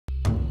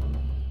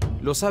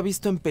Los ha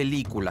visto en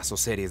películas o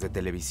series de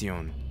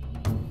televisión.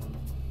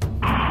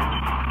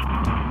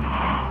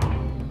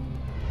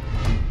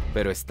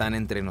 Pero están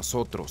entre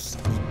nosotros.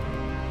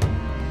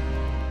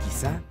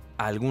 Quizá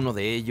alguno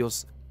de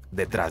ellos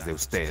detrás de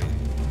usted.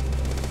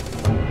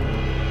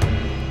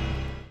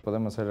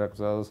 Podemos ser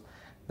acusados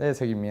de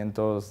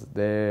seguimientos,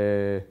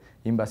 de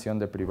invasión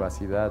de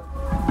privacidad.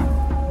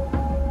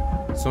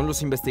 Son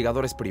los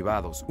investigadores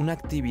privados, una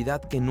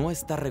actividad que no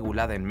está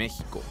regulada en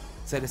México.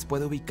 Se les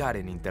puede ubicar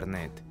en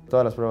internet.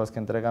 Todas las pruebas que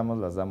entregamos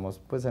las damos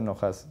pues en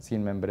hojas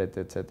sin membrete,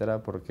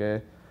 etcétera,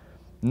 porque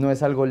no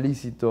es algo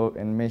lícito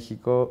en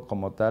México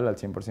como tal al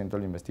 100%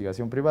 la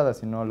investigación privada,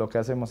 sino lo que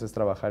hacemos es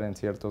trabajar en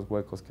ciertos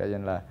huecos que hay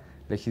en la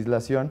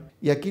legislación.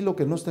 Y aquí lo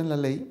que no está en la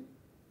ley,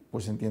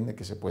 pues se entiende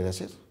que se puede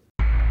hacer.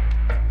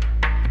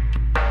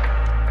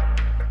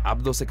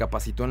 Abdo se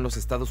capacitó en los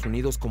Estados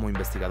Unidos como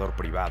investigador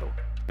privado,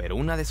 pero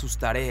una de sus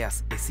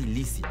tareas es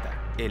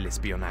ilícita, el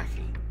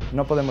espionaje.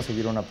 No podemos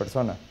seguir a una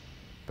persona,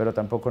 pero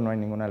tampoco no hay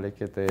ninguna ley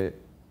que te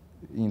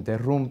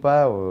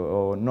interrumpa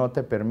o no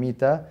te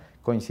permita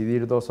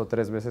coincidir 2 o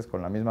 3 veces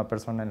con la misma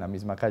persona en la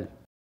misma calle.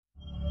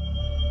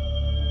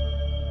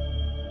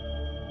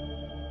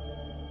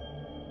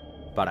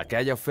 Para que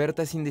haya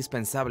oferta es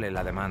indispensable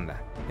la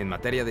demanda. En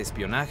materia de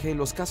espionaje,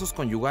 los casos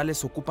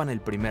conyugales ocupan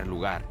el primer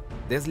lugar,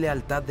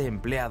 deslealtad de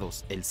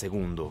empleados el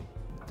segundo.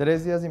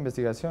 3 días de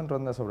investigación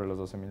ronda sobre los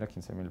 12,000 a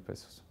 15,000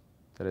 pesos.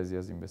 3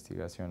 días de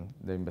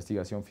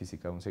investigación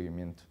física, un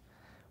seguimiento.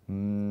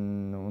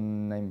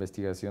 Una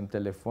investigación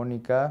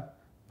telefónica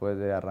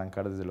puede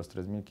arrancar desde los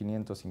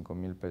 3,500,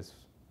 5,000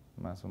 pesos,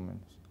 más o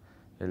menos.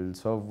 El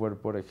software,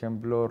 por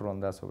ejemplo,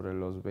 ronda sobre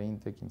los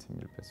 20,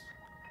 15,000 pesos.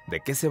 ¿De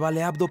qué se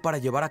vale Abdo para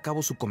llevar a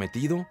cabo su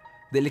cometido?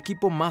 Del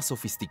equipo más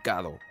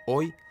sofisticado,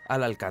 hoy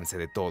al alcance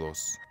de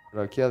todos.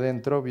 Pero aquí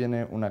adentro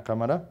viene una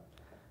cámara,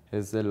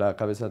 es del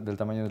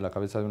tamaño de la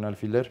cabeza de un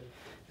alfiler.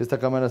 Esta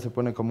cámara se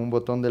pone como un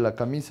botón de la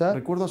camisa.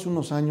 Recuerdo hace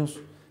unos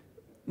años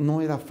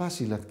no era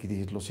fácil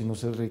adquirirlo, sino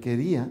se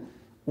requería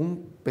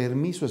un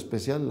permiso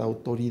especial, la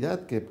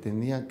autoridad que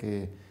tenía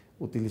que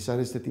utilizar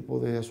este tipo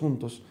de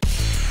asuntos.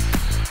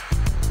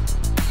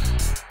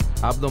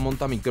 Abdo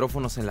monta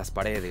micrófonos en las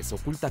paredes,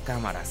 oculta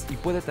cámaras y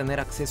puede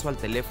tener acceso al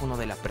teléfono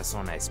de la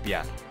persona a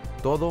espiar.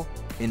 Todo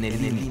en el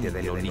límite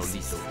de lo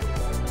lícito.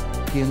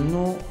 Quien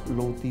no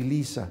lo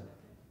utiliza,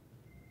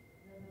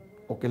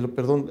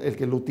 el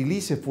que lo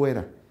utilice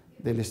fuera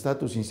del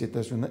estatus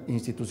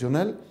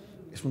institucional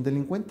es un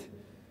delincuente.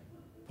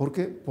 ¿Por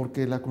qué?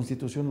 Porque la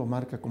Constitución lo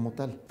marca como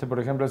tal. Este, por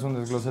ejemplo, es un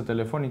desglose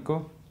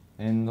telefónico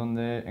en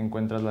donde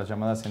encuentras las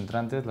llamadas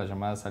entrantes, las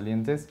llamadas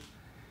salientes.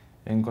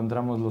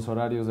 Encontramos los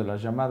horarios de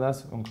las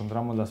llamadas,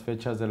 encontramos las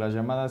fechas de las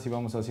llamadas y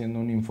vamos haciendo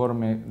un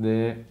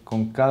informe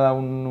con cada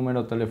un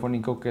número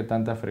telefónico qué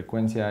tanta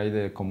frecuencia hay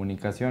de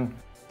comunicación.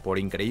 Por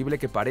increíble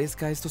que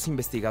parezca, estos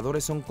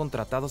investigadores son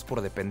contratados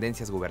por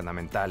dependencias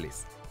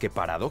gubernamentales, que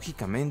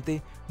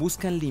paradójicamente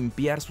buscan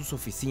limpiar sus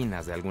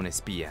oficinas de algún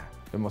espía.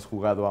 Hemos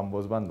jugado a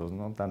ambos bandos,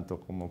 ¿no?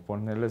 Tanto como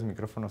ponerles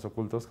micrófonos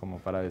ocultos como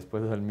para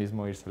después del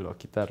mismo írselo a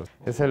quitar.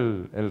 Es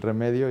el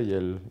remedio y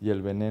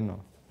el veneno.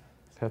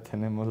 O sea,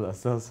 tenemos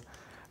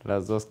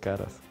las dos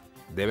caras.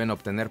 Deben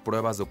obtener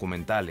pruebas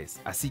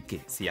documentales, así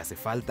que, si hace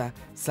falta,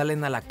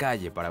 salen a la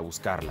calle para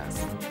buscarlas.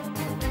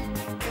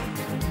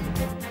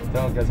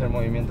 Tengo que hacer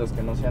movimientos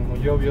que no sean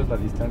muy obvios, la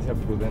distancia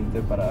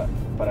prudente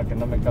para que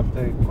no me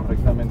capte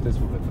correctamente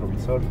su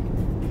retrovisor.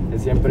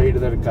 Es siempre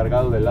ir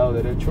cargado del lado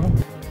derecho.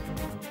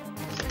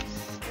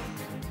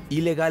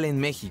 Ilegal en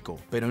México,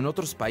 pero en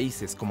otros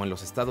países como en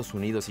los Estados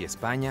Unidos y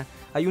España,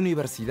 hay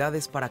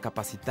universidades para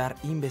capacitar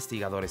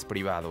investigadores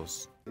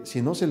privados.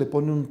 Si no se le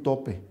pone un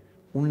tope,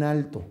 un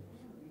alto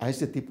a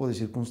este tipo de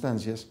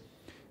circunstancias,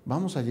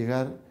 vamos a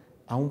llegar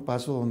a un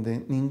paso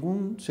donde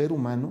ningún ser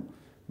humano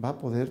va a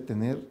poder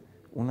tener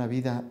una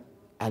vida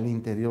al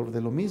interior de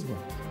lo mismo.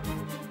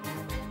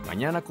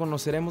 Mañana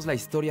conoceremos la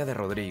historia de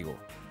Rodrigo,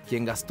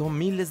 quien gastó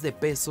miles de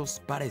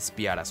pesos para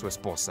espiar a su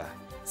esposa.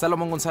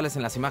 Salomón González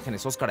en las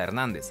imágenes, Óscar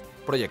Hernández,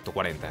 Proyecto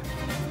 40.